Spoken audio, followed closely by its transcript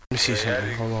see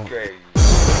something. Hold on. Yeah,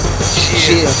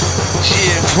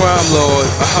 Crime Lord,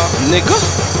 nigga.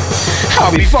 I'll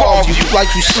revolve you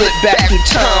like you slip back through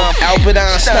time. Albert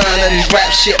Einstein of this rap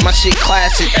shit, my shit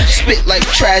classic. Spit like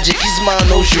tragic, his mind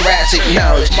knows Jurassic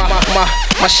knowledge.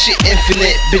 My shit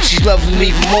infinite, bitches love him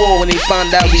even more when they find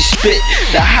out he spit.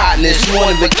 The hotness, one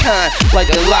of a kind,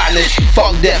 like a lotness.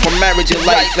 Fuck that for marriage and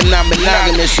life, and I'm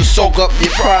monogamous. So soak up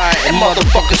your pride and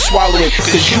motherfucker swallow it.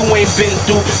 Cause you ain't been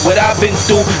through what I've been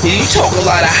through. Yeah, you talk a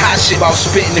lot of hot shit about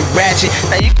spitting and ratchet.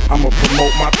 Now you I'ma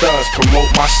promote my thugs, promote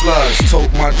my slugs,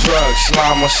 tote my drugs,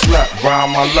 slime my slut,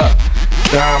 rhyme my luck.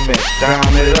 Diamond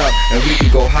it up, and we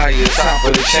can go higher, top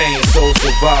of the chain, soul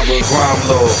survivor, Crime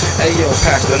Lord. Hey yo,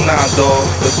 pass the 9 dog,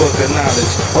 the book of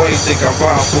knowledge. What you think I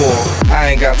rhyme for?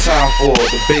 I ain't got time for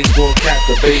the baseball cap,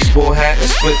 the baseball hat, and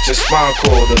split your spine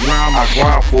cord. The rhyme I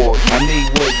grind for. I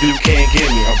need what you can't give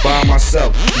me. I'm by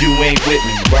myself, you ain't with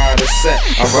me. Ride a set,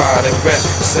 I ride and rep.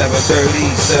 730,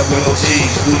 70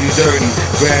 G's, do you dirty?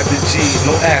 Grab the G's,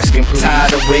 no asking please.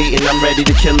 Tired of waiting, I'm ready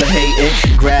to kill a hating.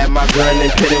 Grab my gun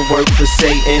and put in work for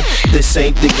Satan. This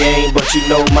ain't the game, but you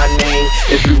know my name.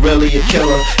 If you really a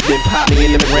killer, then pop me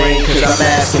in the brain, cause I'm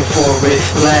asking for it.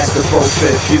 Last the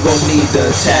 4/5, you gon' need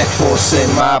the attack force in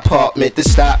my apartment to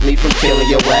stop me from killing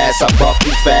your ass. I buck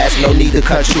you fast, no need to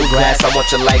cut you glass. I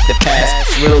want your life to pass,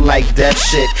 real like death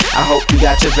shit. I hope you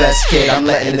got your vest, kid. I'm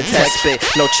letting the text spit,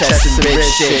 no chest and bitch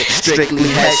shit. Strictly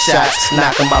headshots,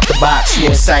 knock 'em out the box. You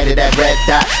inside of that red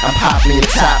dot, I'm popping your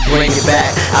top, bring it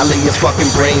back. I leave your fucking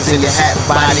brains in your hat,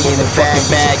 body in a bag.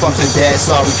 Fucking dead,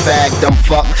 sorry fag, dumb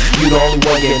fuck. You the only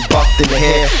one getting bucked in the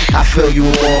head. I feel you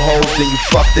in more holes than you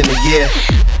fucked in a year.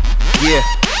 Yeah.